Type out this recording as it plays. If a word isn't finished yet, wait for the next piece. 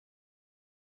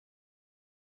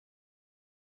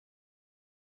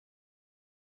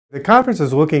The conference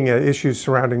is looking at issues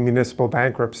surrounding municipal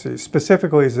bankruptcy,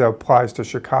 specifically as it applies to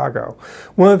Chicago.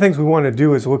 One of the things we want to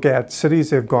do is look at cities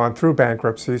that have gone through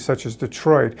bankruptcy, such as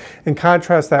Detroit, and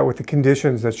contrast that with the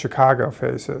conditions that Chicago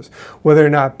faces. Whether or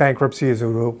not bankruptcy is a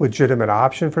legitimate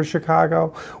option for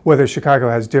Chicago, whether Chicago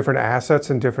has different assets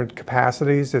and different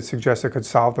capacities that suggest it could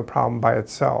solve the problem by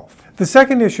itself. The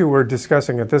second issue we're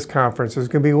discussing at this conference is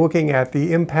going to be looking at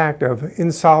the impact of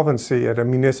insolvency at a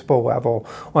municipal level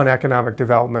on economic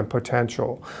development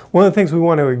potential. One of the things we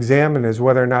want to examine is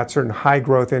whether or not certain high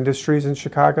growth industries in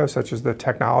Chicago, such as the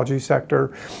technology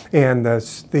sector and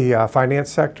the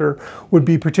finance sector, would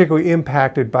be particularly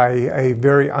impacted by a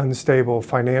very unstable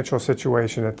financial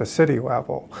situation at the city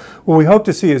level. What we hope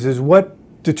to see is what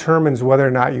determines whether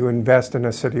or not you invest in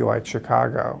a city like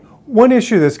Chicago. One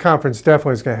issue this conference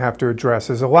definitely is going to have to address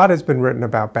is a lot has been written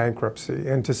about bankruptcy,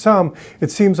 and to some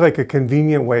it seems like a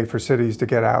convenient way for cities to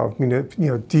get out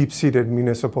of deep-seated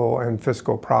municipal and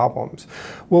fiscal problems.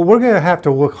 What we're going to have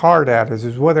to look hard at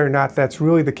is whether or not that's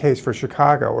really the case for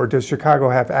Chicago, or does Chicago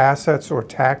have assets or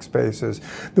tax bases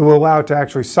that will allow it to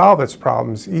actually solve its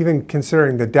problems, even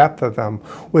considering the depth of them,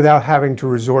 without having to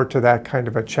resort to that kind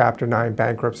of a Chapter 9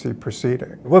 bankruptcy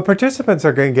proceeding. What participants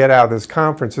are going to get out of this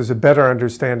conference is a better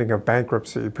understanding of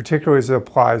bankruptcy, particularly as it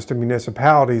applies to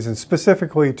municipalities and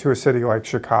specifically to a city like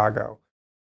Chicago.